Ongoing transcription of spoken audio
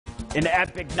An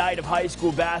epic night of high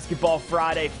school basketball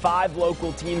Friday. 5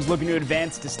 local teams looking to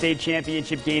advance to state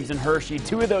championship games in Hershey.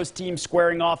 2 of those teams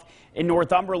squaring off in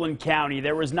Northumberland County.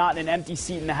 There was not an empty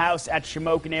seat in the house at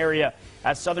Shamokin area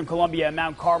as Southern Columbia and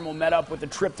Mount Carmel met up with a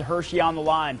trip to Hershey on the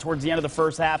line. Towards the end of the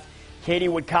first half, Katie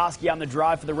Witkoski on the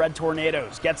drive for the Red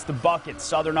Tornadoes gets the bucket.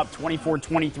 Southern up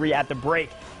 24-23 at the break.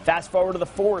 Fast forward to the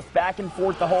fourth, back and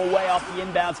forth the whole way off the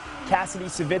inbounds. Cassidy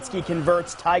Savitsky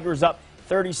converts. Tigers up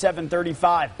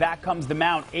 37-35. Back comes the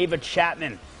Mount. Ava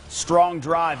Chapman. Strong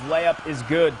drive. Layup is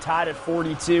good. Tied at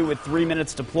 42 with 3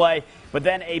 minutes to play. But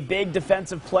then a big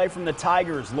defensive play from the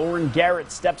Tigers. Lauren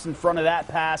Garrett steps in front of that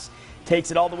pass.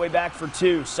 Takes it all the way back for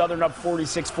 2. Southern up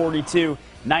 46-42.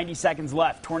 90 seconds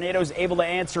left. Tornadoes able to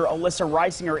answer. Alyssa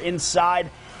Reisinger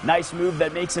inside. Nice move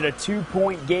that makes it a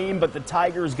 2-point game, but the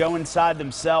Tigers go inside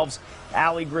themselves.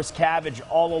 Allie Griscavage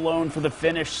all alone for the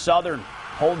finish. Southern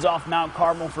holds off Mount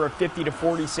Carmel for a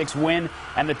 50-46 win,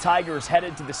 and the Tigers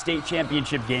headed to the state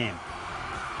championship game.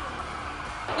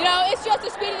 You know, it's just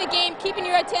the speed of the game, keeping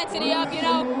your intensity up, you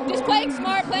know, just playing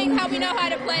smart, playing how we know how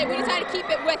to play. We just had to keep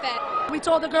it with it. We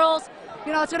told the girls,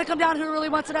 you know, it's going to come down to who really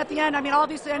wants it at the end. I mean,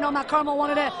 obviously, I know Mount Carmel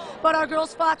wanted it, but our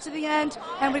girls fought to the end,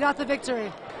 and we got the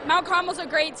victory. Mount Carmel's a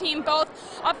great team, both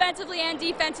offensively and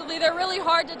defensively. They're really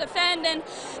hard to defend, and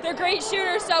they're great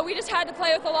shooters, so we just had to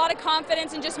play with a lot of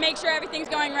confidence and just make sure everything's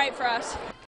going right for us.